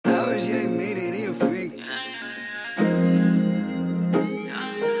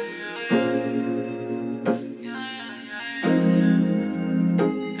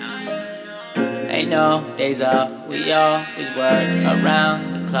no days off, we always work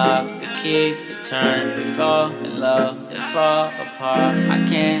around the clock. We keep it turned, we fall in love and fall apart. I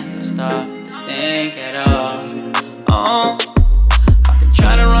can't stop to think at all. Oh, I've been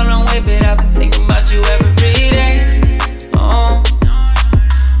trying to run away, but I've been thinking about you every day. Oh,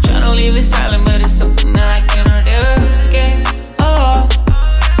 trying to leave this island, but it's something that I cannot ever escape. Oh,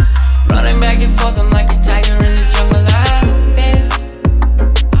 running back and forth, I'm like a tiger in the jungle like this.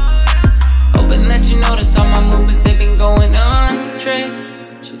 Hoping that you notice all my movements, they've been going untraced.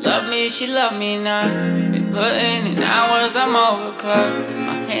 She love me not. Been putting in hours, I'm overclocked.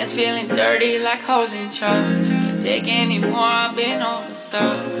 My hands feeling dirty like holding chalk. Can't take anymore, I've been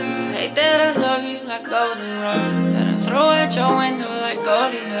overstuffed. I hate that I love you like golden rose, that I throw at your window like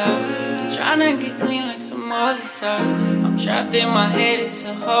Goldilocks. I'm trying to get clean like some moldy socks. I'm trapped in my head, it's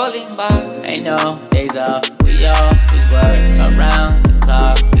a holding box. Ain't no days off, we always work around the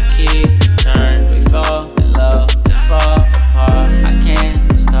clock. We keep it turned, we fall in love and fall apart. I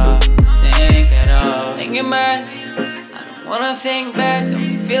can't stop to think at all. Thinking back, I don't wanna think back. Got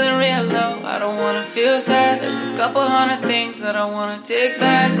me feeling real low, I don't wanna feel sad. There's a couple hundred things that I wanna take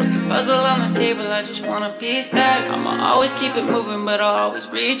back. Broken puzzle on the table, I just want a piece back. I'ma always keep it moving, but I'll always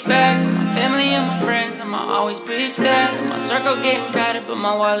reach back. For my family and my friends, I'ma always preach that. And my circle getting tighter, but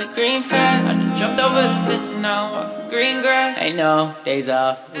my wallet green fat. I done jumped over the fence and now I'm walking green grass. Ain't no days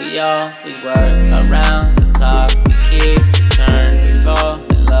off, we always work around the clock. We keep it turned, we fall